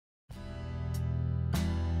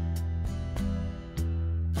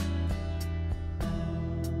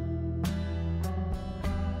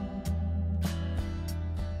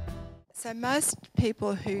So most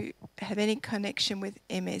people who have any connection with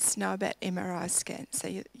MS know about MRI scans. So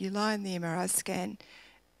you lie in the MRI scan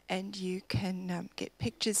and you can get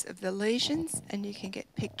pictures of the lesions and you can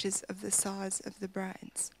get pictures of the size of the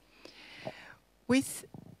brains. With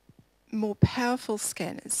more powerful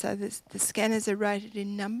scanners, so the scanners are rated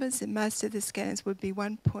in numbers, and most of the scanners would be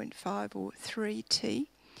 1.5 or 3T.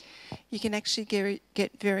 You can actually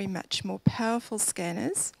get very much more powerful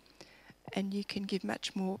scanners, and you can give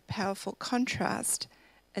much more powerful contrast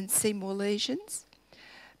and see more lesions.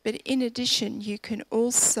 But in addition, you can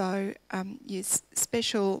also use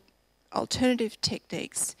special alternative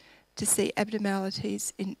techniques to see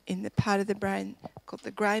abnormalities in the part of the brain called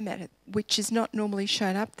the grey matter, which is not normally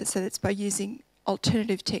shown up, so that's by using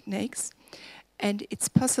alternative techniques. And it's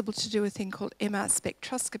possible to do a thing called MR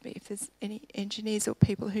spectroscopy. If there's any engineers or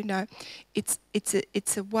people who know, it's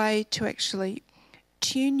a way to actually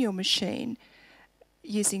tune your machine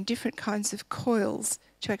using different kinds of coils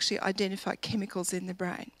to actually identify chemicals in the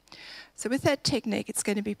brain. So with that technique, it's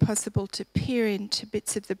going to be possible to peer into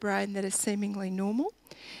bits of the brain that are seemingly normal.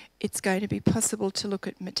 It's going to be possible to look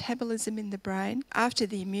at metabolism in the brain. After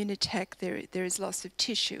the immune attack, there is loss of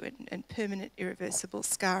tissue and permanent irreversible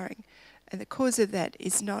scarring. And the cause of that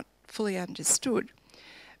is not fully understood.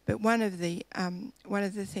 But one of the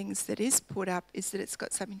things that is put up is that it's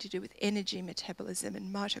got something to do with energy metabolism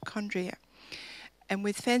and mitochondria. And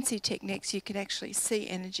with fancy techniques, you can actually see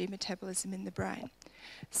energy metabolism in the brain.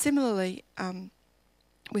 Similarly,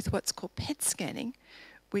 with what's called PET scanning,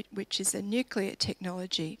 which is a nuclear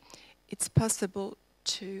technology, it's possible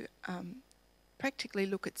to practically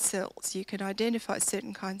look at cells. You can identify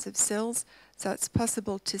certain kinds of cells, so it's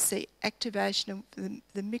possible to see activation of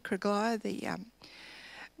the microglia,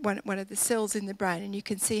 one of the cells in the brain, and you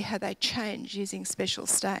can see how they change using special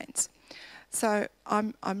stains. So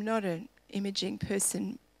I'm not an imaging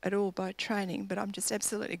person at all by training, but I'm just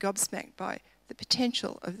absolutely gobsmacked by the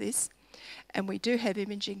potential of this. And we do have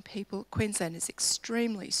imaging people. Queensland is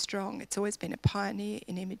extremely strong. It's always been a pioneer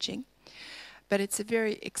in imaging. But it's a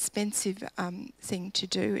very expensive thing to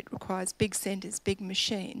do. It requires big centres, big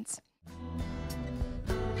machines.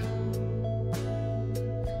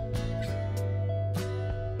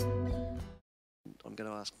 I'm going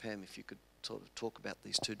to ask Pam if you could sort of talk about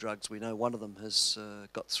these two drugs. We know one of them has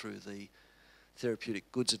got through the Therapeutic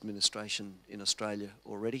Goods Administration in Australia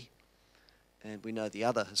already, and we know the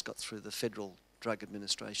other has got through the Federal Drug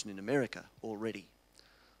Administration in America already.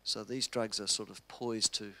 So these drugs are sort of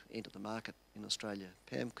poised to enter the market in Australia.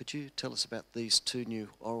 Pam, could you tell us about these two new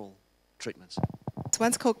oral treatments? So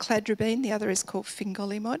one's called cladribine, the other is called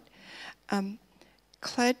fingolimod.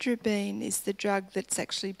 Cladribine is the drug that's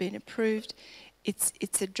actually been approved.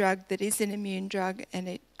 It's a drug that is an immune drug, and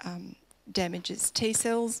it damages T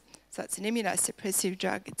cells. So it's an immunosuppressive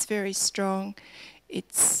drug. It's very strong.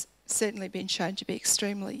 It's certainly been shown to be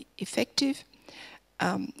extremely effective.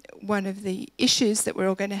 One of the issues that we're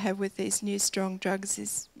all going to have with these new strong drugs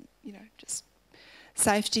is, just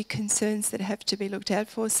safety concerns that have to be looked out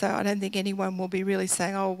for. So I don't think anyone will be really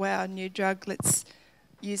saying, oh, wow, new drug, let's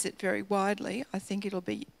use it very widely. I think it'll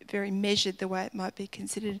be very measured the way it might be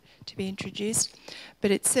considered to be introduced.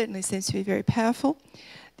 But it certainly seems to be very powerful.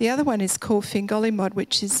 The other one is called fingolimod,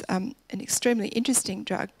 which is an extremely interesting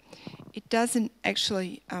drug. It doesn't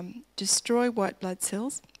actually destroy white blood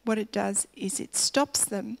cells. What it does is it stops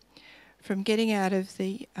them from getting out of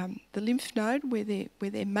the lymph node where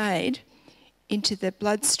they're made into the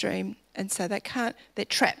bloodstream, and so they're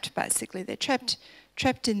trapped basically. They're trapped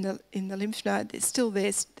in the lymph node. They're still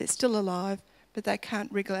there. They're still alive, but they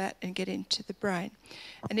can't wriggle out and get into the brain.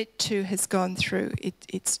 And it too has gone through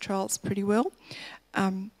its trials pretty well.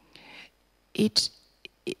 It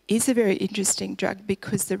is a very interesting drug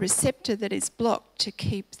because the receptor that is blocked to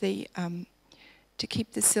keep the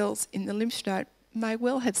cells in the lymph node may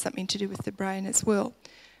well have something to do with the brain as well.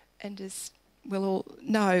 And as we'll all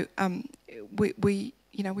know, we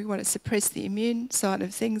want to suppress the immune side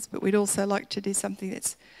of things, but we'd also like to do something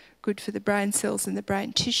that's good for the brain cells and the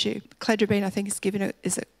brain tissue. Cladribine, I think, is given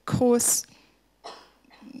as a course,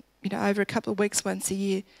 over a couple of weeks, once a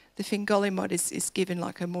year. The fingolimod is given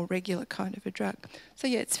like a more regular kind of a drug. So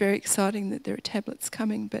yeah, it's very exciting that there are tablets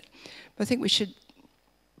coming, but I think we should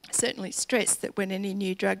certainly stress that when any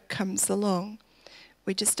new drug comes along,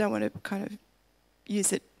 we just don't want to kind of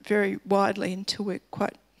use it very widely until we're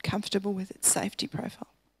quite comfortable with its safety profile.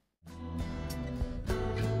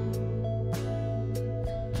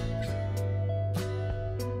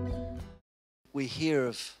 We hear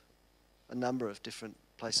of a number of different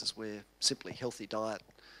places where simply healthy diet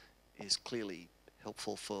is clearly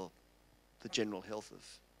helpful for the general health of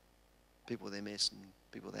people with MS and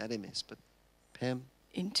people without MS. But Pam?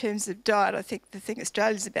 In terms of diet, I think the thing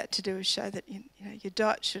Australia's about to do is show that your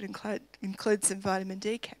diet should include some vitamin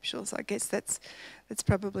D capsules. I guess that's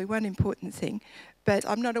probably one important thing. But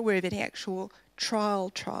I'm not aware of any actual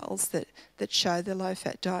trials that show the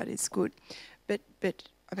low-fat diet is good. But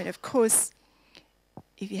I mean, of course,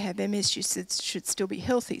 if you have MS, you should still be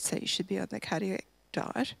healthy, so you should be on the cardiac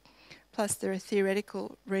diet. Plus, there are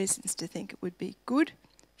theoretical reasons to think it would be good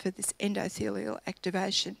for this endothelial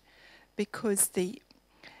activation, because the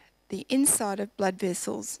inside of blood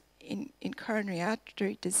vessels in coronary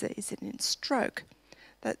artery disease and in stroke,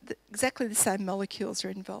 exactly the same molecules are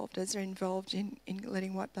involved as are involved in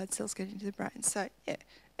letting white blood cells get into the brain. So yeah,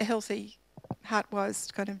 a healthy,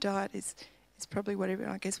 heart-wise kind of diet is probably what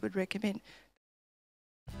everyone, I guess, would recommend.